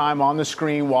 eyeball time on the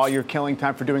screen while you're killing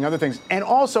time for doing other things. And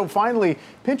also, finally,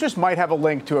 Pinterest might have a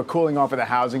link to a cooling off of the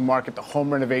housing market. The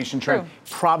home renovation trend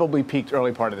probably peaked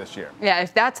early part of this year. Yeah,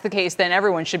 if that's the case, then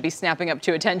everyone should be snapping up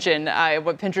to attention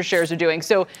what Pinterest shares are doing.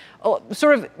 So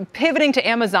sort of pivoting to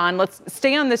Amazon, let's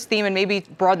stay on this theme and maybe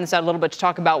broaden this out a little bit to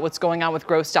talk about what's going on with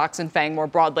growth stocks and FANG more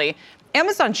broadly.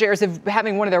 Amazon shares have been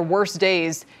having one of their worst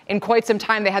days in quite some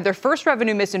time. They had their first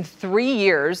revenue miss in 3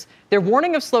 years. They're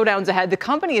warning of slowdowns ahead. The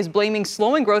company is blaming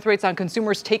slowing growth rates on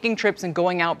consumers taking trips and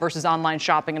going out versus online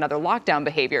shopping and other lockdown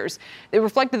behaviors. It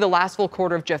reflected the last full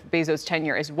quarter of Jeff Bezos'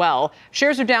 tenure as well.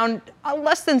 Shares are down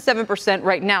less than 7%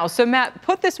 right now. So, Matt,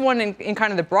 put this one in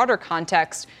kind of the broader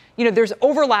context. There's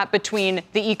overlap between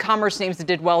the e-commerce names that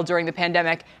did well during the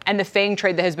pandemic and the FANG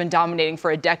trade that has been dominating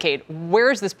for a decade. Where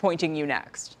is this pointing you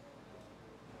next?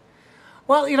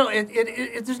 Well,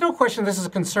 there's no question this is a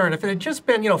concern. If it had just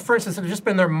been, for instance, if it had just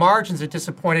been their margins that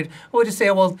disappointed, we'll just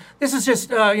say, well, this is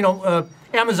just,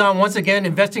 Amazon once again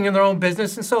investing in their own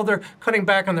business, and so they're cutting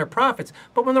back on their profits.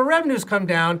 But when the revenues come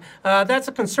down, that's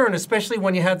a concern, especially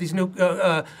when you have these new,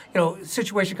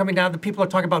 situation coming down that people are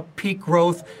talking about peak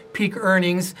growth, peak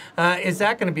earnings. Is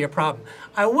that going to be a problem?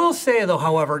 I will say, though,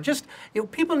 however,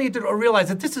 people need to realize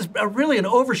that this is really an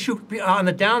overshoot on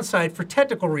the downside for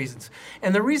technical reasons.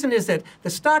 And the reason is that the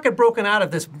stock had broken out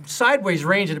of this sideways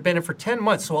range it had been in for 10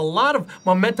 months. So a lot of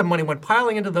momentum money went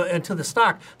piling into the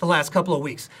stock the last couple of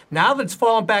weeks. Now that it's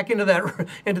fallen back into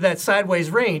that sideways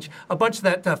range, a bunch of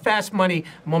that fast money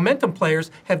momentum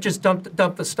players have just dumped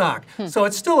the stock. So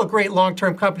it's still a great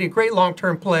long-term company, a great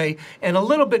long-term play, and a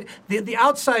little bit the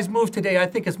outsized move today I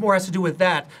think has to do with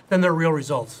that than their real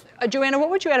results. Joanna,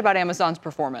 what would you add about Amazon's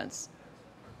performance?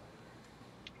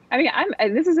 I mean,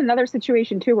 this is another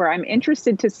situation, too, where I'm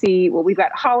interested to see, well, we've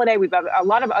got holiday, we've got a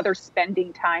lot of other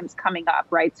spending times coming up,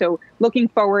 right? So looking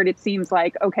forward, it seems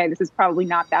like, okay, this is probably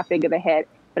not that big of a hit.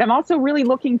 But I'm also really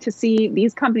looking to see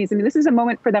these companies. I mean, this is a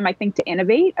moment for them, I think, to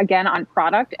innovate, again, on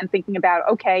product and thinking about,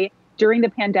 okay, during the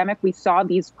pandemic, we saw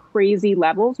these crazy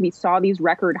levels. We saw these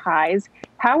record highs.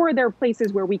 How are there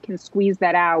places where we can squeeze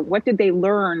that out? What did they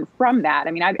learn from that?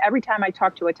 I mean, every time I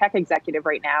talk to a tech executive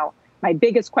right now, my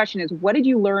biggest question is, what did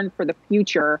you learn for the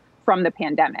future from the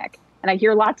pandemic? And I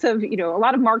hear lots of, a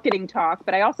lot of marketing talk,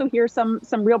 but I also hear some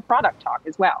real product talk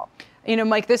as well.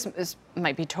 Mike, this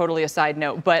might be totally a side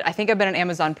note, but I think I've been an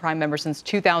Amazon Prime member since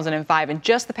 2005. And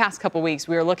just the past couple of weeks,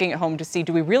 we were looking at home to see,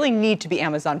 do we really need to be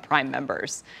Amazon Prime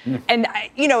members? And,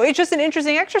 it's just an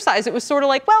interesting exercise. It was sort of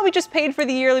like, well, we just paid for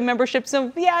the yearly membership.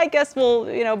 So, yeah, I guess we'll,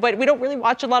 but we don't really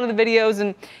watch a lot of the videos.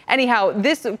 And anyhow,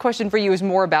 this question for you is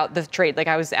more about the trade. Like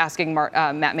I was asking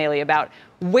Matt Maley about,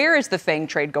 where is the FANG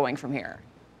trade going from here?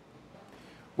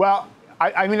 Well,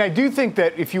 I mean, I do think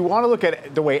that if you want to look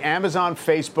at the way Amazon,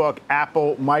 Facebook,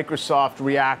 Apple, Microsoft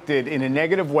reacted in a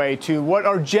negative way to what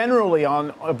are generally on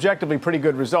objectively pretty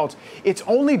good results, it's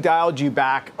only dialed you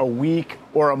back a week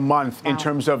or a month in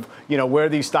terms of, where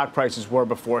these stock prices were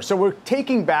before. So we're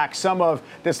taking back some of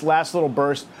this last little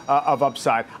burst of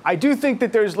upside. I do think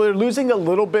that they're losing a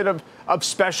little bit of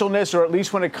specialness, or at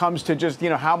least when it comes to just,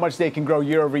 how much they can grow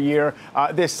year over year,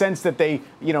 this sense that they,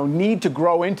 need to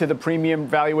grow into the premium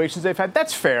valuations they've had.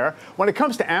 That's fair. When it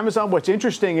comes to Amazon, what's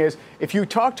interesting is if you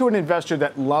talk to an investor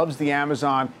that loves the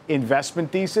Amazon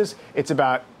investment thesis, it's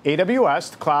about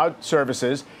AWS, cloud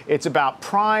services. It's about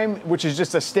Prime, which is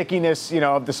just a stickiness,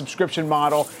 of the subscription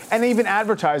model, and even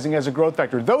advertising as a growth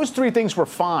vector. Those three things were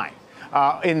fine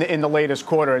in the latest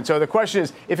quarter. And so the question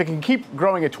is, if it can keep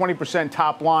growing at 20%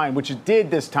 top line, which it did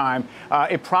this time,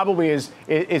 it probably is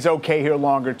okay here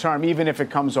longer term, even if it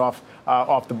comes off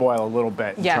the boil a little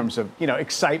bit in terms of,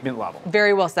 excitement level.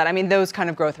 Very well said. I mean, those kind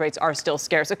of growth rates are still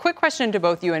scarce. A quick question to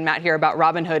both you and Matt here about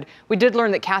Robinhood. We did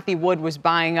learn that Cathie Wood was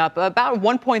buying up about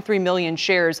 1.3 million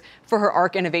shares for her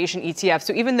ARK Innovation ETF.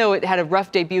 So even though it had a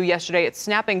rough debut yesterday, it's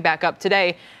snapping back up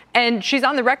today. And she's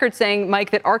on the record saying,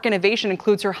 Mike, that ARK Innovation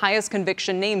includes her highest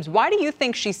conviction names. Why do you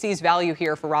think she sees value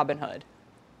here for Robinhood?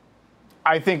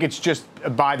 I think it's just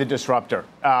by the disruptor.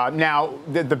 Now,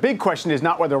 the big question is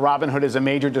not whether Robinhood is a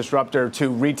major disruptor to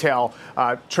retail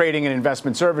trading and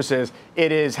investment services.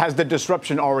 It is, has the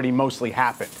disruption already mostly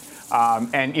happened?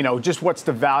 And, just what's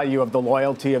the value of the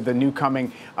loyalty of the new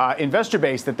coming investor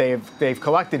base that they've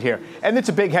collected here. And it's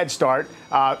a big head start.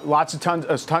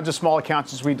 Tons of small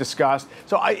accounts, as we discussed.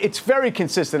 So it's very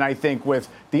consistent, I think, with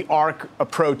the ARK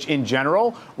approach in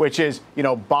general, which is,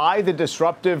 buy the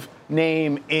disruptive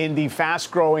name in the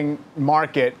fast-growing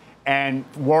market and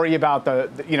worry about the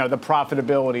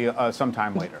profitability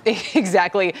sometime later.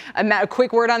 Exactly. Matt, a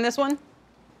quick word on this one?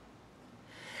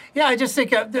 Yeah, I just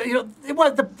think the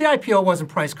IPO wasn't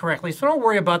priced correctly, so don't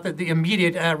worry about the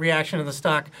immediate reaction of the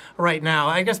stock right now.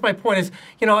 I guess my point is,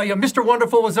 Mr.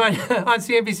 Wonderful was on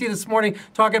CNBC this morning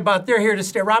talking about they're here to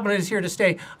stay. Robinhood is here to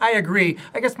stay. I agree.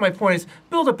 I guess my point is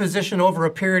build a position over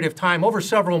a period of time, over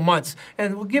several months,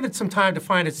 and we'll give it some time to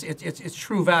find its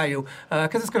true value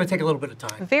because it's going to take a little bit of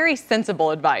time. Very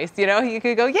sensible advice. You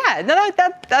could go,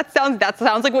 that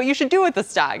sounds like what you should do with the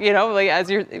stock. Like as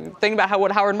you're thinking about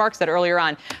what Howard Marks said earlier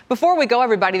on. Before we go,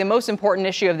 everybody, the most important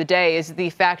issue of the day is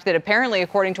the fact that apparently,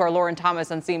 according to our Lauren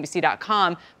Thomas on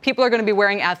CNBC.com, people are going to be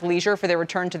wearing athleisure for their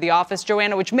return to the office,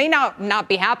 Joanna, which may not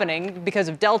be happening because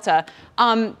of Delta.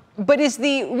 But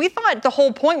we thought the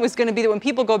whole point was going to be that when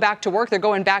people go back to work, they're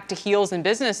going back to heels and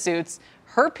business suits.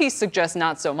 Her piece suggests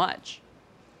not so much.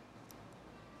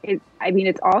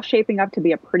 It's all shaping up to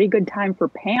be a pretty good time for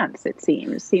pants, it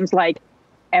seems. Seems like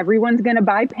everyone's going to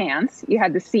buy pants. You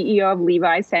had the CEO of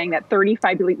Levi's saying that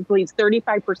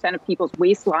 35% of people's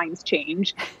waistlines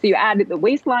change. So you added the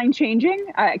waistline changing.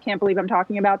 I can't believe I'm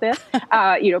talking about this.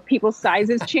 People's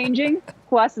sizes changing,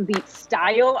 plus the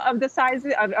style of the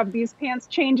sizes of these pants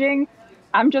changing.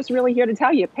 I'm just really here to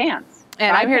tell you, pants.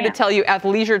 And I'm here to tell you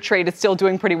athleisure trade is still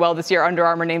doing pretty well this year. Under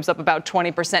Armour name's up about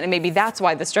 20%, and maybe that's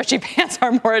why the stretchy pants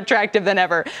are more attractive than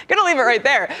ever. Gonna leave it right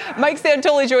there. Mike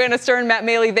Santoli, Joanna Stern, Matt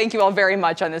Maley, thank you all very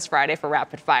much on this Friday for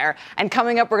Rapid Fire. And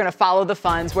coming up, we're gonna follow the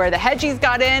funds, where the hedgies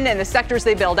got in and the sectors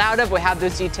they bailed out of. We'll have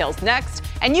those details next.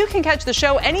 And you can catch the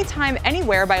show anytime,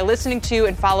 anywhere by listening to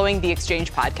and following the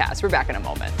Exchange podcast. We're back in a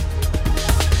moment.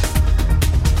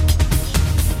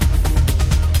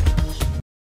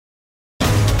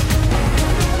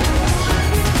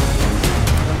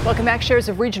 Welcome back. Shares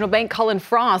of regional bank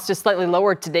Cullen/Frost is slightly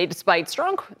lower today despite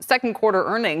strong second quarter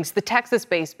earnings. The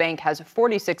Texas-based bank has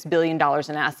 $46 billion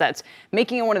in assets,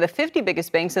 making it one of the 50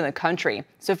 biggest banks in the country.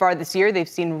 So far this year, they've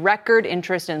seen record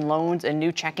interest in loans and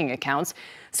new checking accounts.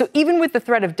 So even with the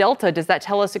threat of Delta, does that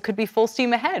tell us it could be full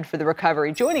steam ahead for the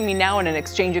recovery? Joining me now in an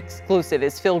Exchange exclusive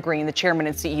is Phil Green, the chairman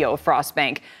and CEO of Frost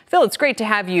Bank. Phil, it's great to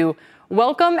have you.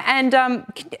 Welcome. And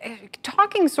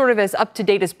talking sort of as up to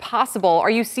date as possible, are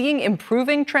you seeing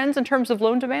improving trends in terms of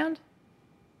loan demand?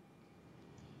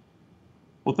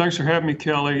 Well, thanks for having me,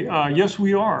 Kelly. Yes,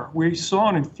 we are. We saw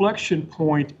an inflection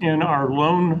point in our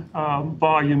loan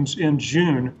volumes in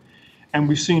June, and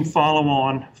we've seen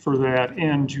follow-on for that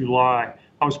in July.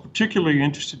 I was particularly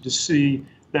interested to see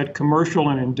that commercial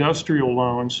and industrial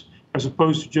loans, as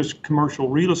opposed to just commercial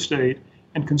real estate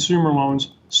and consumer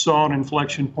loans, saw an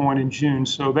inflection point in June.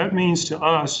 So that means to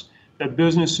us that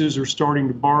businesses are starting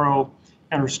to borrow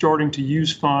and are starting to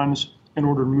use funds in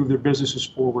order to move their businesses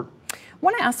forward.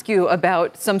 want to ask you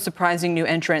about some surprising new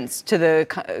entrants to the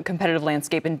competitive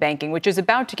landscape in banking, which is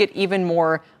about to get even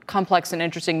more complex and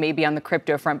interesting maybe on the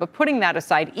crypto front. But putting that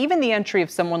aside, even the entry of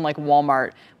someone like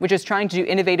Walmart, which is trying to do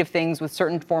innovative things with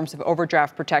certain forms of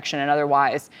overdraft protection and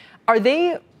otherwise, are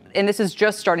they, and this is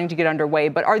just starting to get underway,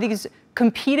 but are these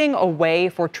competing away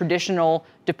for traditional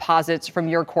deposits from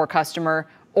your core customer,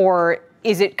 or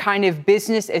is it kind of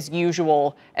business as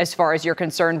usual as far as you're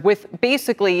concerned with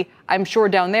basically, I'm sure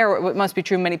down there, it must be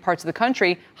true in many parts of the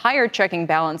country, higher checking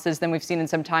balances than we've seen in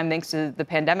some time thanks to the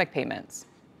pandemic payments?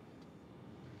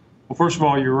 Well, first of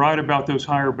all, you're right about those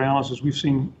higher balances. We've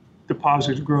seen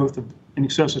deposit growth of in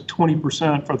excess of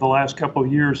 20% for the last couple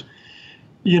of years.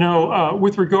 You know,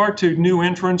 with regard to new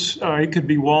entrants, it could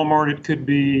be Walmart, it could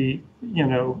be, you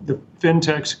know, the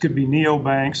fintechs, it could be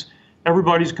neobanks.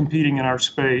 Everybody's competing in our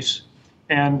space.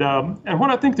 And what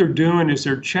I think they're doing is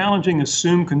they're challenging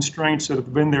assumed constraints that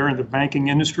have been there in the banking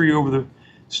industry over the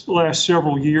last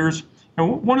several years.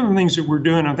 And one of the things that we're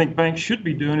doing, I think banks should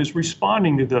be doing, is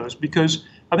responding to those, because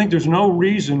I think there's no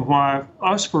reason why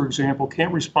us, for example,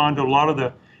 can't respond to a lot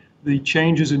of the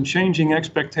changes and changing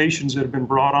expectations that have been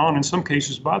brought on, in some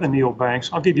cases by the neobanks.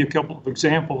 I'll give you a couple of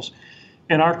examples.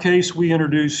 In our case, we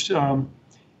introduced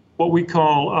what we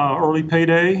call early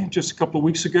payday just a couple of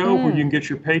weeks ago, where you can get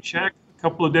your paycheck a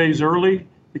couple of days early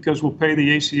because we'll pay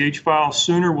the ACH file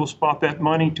sooner. We'll spot that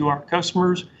money to our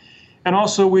customers. And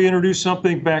also we introduced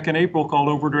something back in April called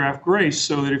overdraft grace,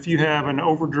 so that if you have an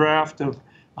overdraft of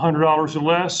 $100 or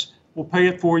less, we'll pay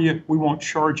it for you. We won't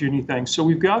charge you anything. So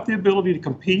we've got the ability to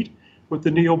compete with the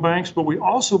neobanks, but we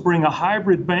also bring a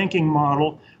hybrid banking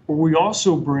model where we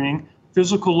also bring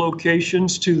physical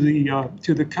locations to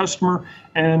the customer,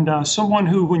 and someone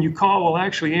who, when you call, will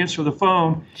actually answer the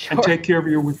phone and take care of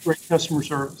you with great customer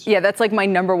service. Yeah, that's like my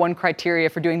number one criteria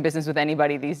for doing business with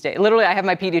anybody these days. Literally, I have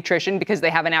my pediatrician because they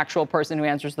have an actual person who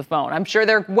answers the phone. I'm sure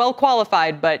they're well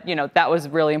qualified, but you know that was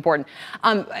really important.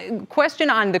 Question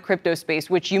on the crypto space,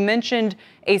 which you mentioned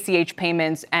ACH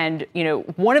payments, and you know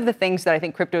one of the things that I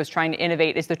think crypto is trying to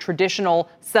innovate is the traditional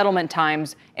settlement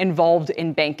times involved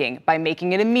in banking by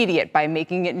making it immediate, by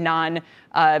making it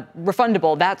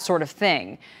non-refundable, that sort of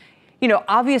thing. You know,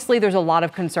 obviously there's a lot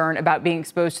of concern about being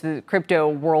exposed to the crypto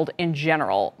world in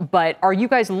general, but are you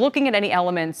guys looking at any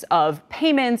elements of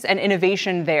payments and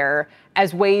innovation there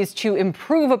as ways to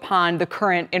improve upon the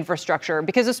current infrastructure?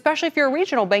 Because especially if you're a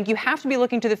regional bank, you have to be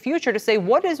looking to the future to say,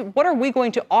 what are we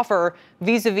going to offer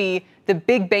vis-a-vis the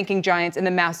big banking giants and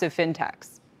the massive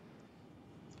fintechs?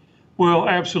 Well,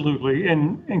 absolutely.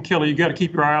 And Kelly, you got to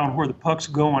keep your eye on where the puck's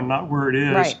going, not where it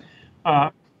is.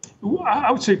 Right.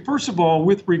 I would say, first of all,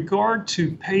 with regard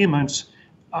to payments,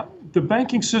 the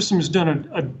banking system has done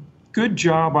a good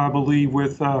job, I believe,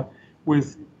 with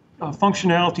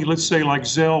functionality, let's say like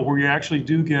Zelle, where you actually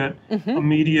do get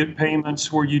immediate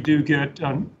payments, where you do get,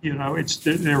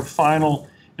 they're final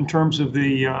in terms of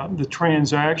the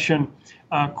transaction.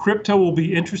 Crypto will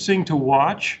be interesting to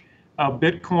watch.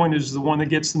 Bitcoin is the one that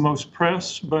gets the most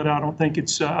press, but I think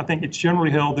it's generally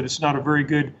held that it's not a very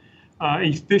good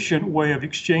efficient way of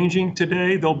exchanging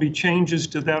today. There'll be changes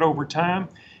to that over time.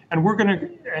 And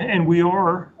we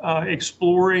are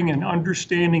exploring and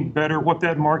understanding better what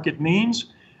that market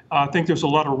means. I think there's a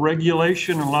lot of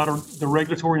regulation, and a lot of the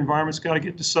regulatory environment's got to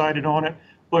get decided on it.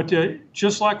 But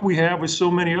just like we have with so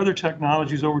many other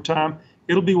technologies over time,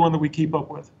 it'll be one that we keep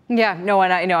up with. Yeah, no,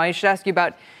 and I should ask you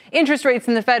about interest rates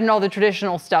and the Fed and all the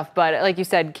traditional stuff. But like you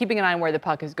said, keeping an eye on where the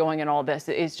puck is going and all this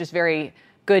is just very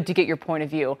good to get your point of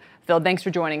view. Phil, thanks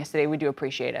for joining us today. We do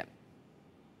appreciate it.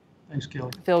 Thanks,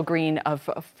 Kelly. Phil Green of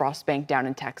Frost Bank down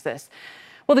in Texas.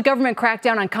 Well, the government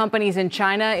crackdown on companies in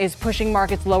China is pushing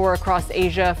markets lower across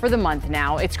Asia for the month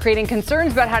now. It's creating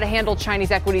concerns about how to handle Chinese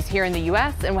equities here in the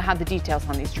U.S., and we'll have the details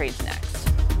on these trades next.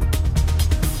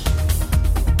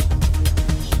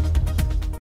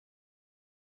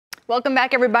 Welcome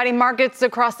back, everybody. Markets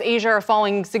across Asia are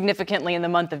falling significantly in the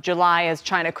month of July as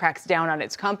China cracks down on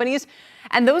its companies.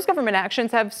 And those government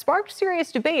actions have sparked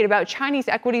serious debate about Chinese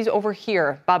equities over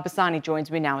here. Bob Bassani joins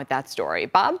me now with that story.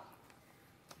 Bob?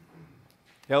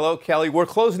 Hello, Kelly. We're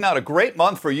closing out a great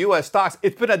month for U.S. stocks.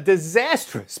 It's been a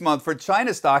disastrous month for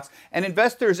China stocks and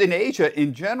investors in Asia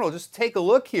in general. Just take a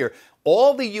look here.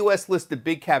 All the U.S.-listed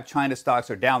big-cap China stocks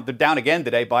are down. They're down again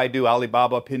today. Baidu,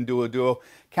 Alibaba, Pinduoduo,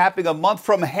 capping a month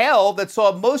from hell that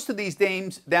saw most of these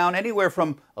names down anywhere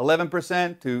from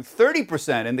 11% to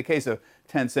 30% in the case of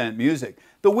Tencent Music.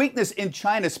 The weakness in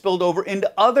China spilled over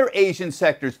into other Asian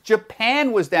sectors.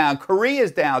 Japan was down,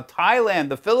 Korea's down, Thailand,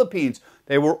 the Philippines.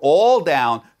 They were all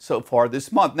down so far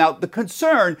this month. Now, the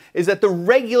concern is that the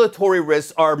regulatory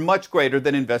risks are much greater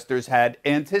than investors had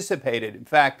anticipated. In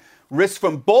fact, risk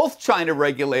from both China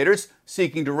regulators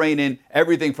seeking to rein in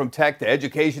everything from tech to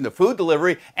education to food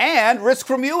delivery, and risk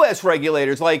from U.S.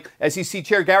 regulators like SEC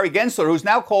Chair Gary Gensler, who's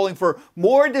now calling for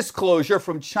more disclosure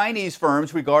from Chinese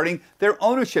firms regarding their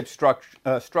ownership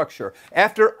structure.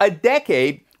 After a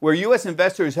decade where U.S.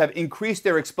 investors have increased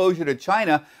their exposure to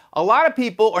China, a lot of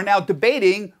people are now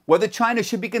debating whether China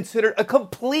should be considered a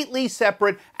completely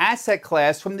separate asset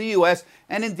class from the U.S.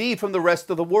 and indeed from the rest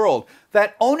of the world.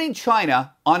 That owning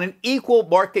China on an equal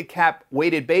market cap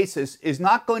weighted basis is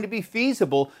not going to be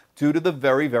feasible due to the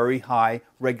very, very high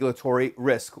regulatory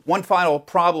risk. One final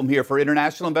problem here for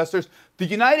international investors. The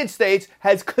United States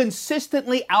has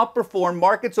consistently outperformed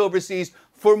markets overseas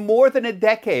for more than a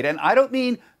decade. And I don't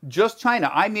mean just China.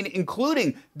 I mean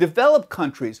including developed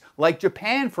countries like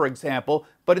Japan, for example,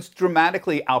 but it's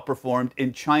dramatically outperformed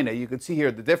in China. You can see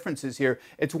here the differences here.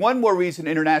 It's one more reason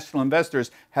international investors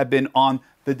have been on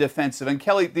the defensive. And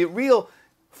Kelly, the real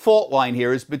fault line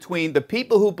here is between the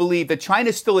people who believe that China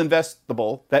is still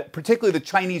investable, that particularly the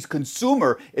Chinese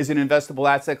consumer is an investable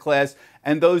asset class,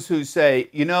 and those who say,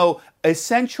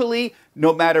 essentially,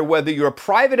 no matter whether you're a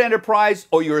private enterprise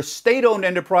or you're a state-owned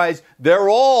enterprise, they're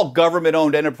all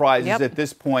government-owned enterprises at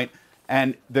this point.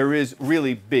 And there is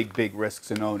really big, big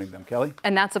risks in owning them. Kelly?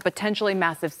 And that's a potentially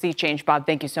massive sea change, Bob.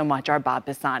 Thank you so much, our Bob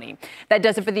Pisani. That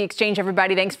does it for The Exchange,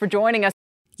 everybody. Thanks for joining us.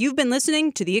 You've been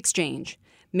listening to The Exchange.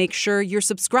 Make sure you're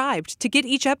subscribed to get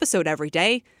each episode every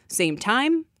day, same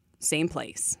time, same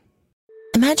place.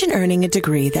 Imagine earning a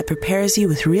degree that prepares you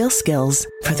with real skills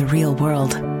for the real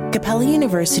world. Capella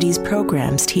University's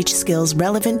programs teach skills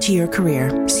relevant to your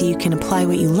career so you can apply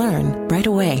what you learn right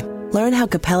away. Learn how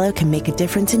Capella can make a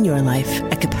difference in your life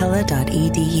at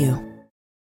capella.edu.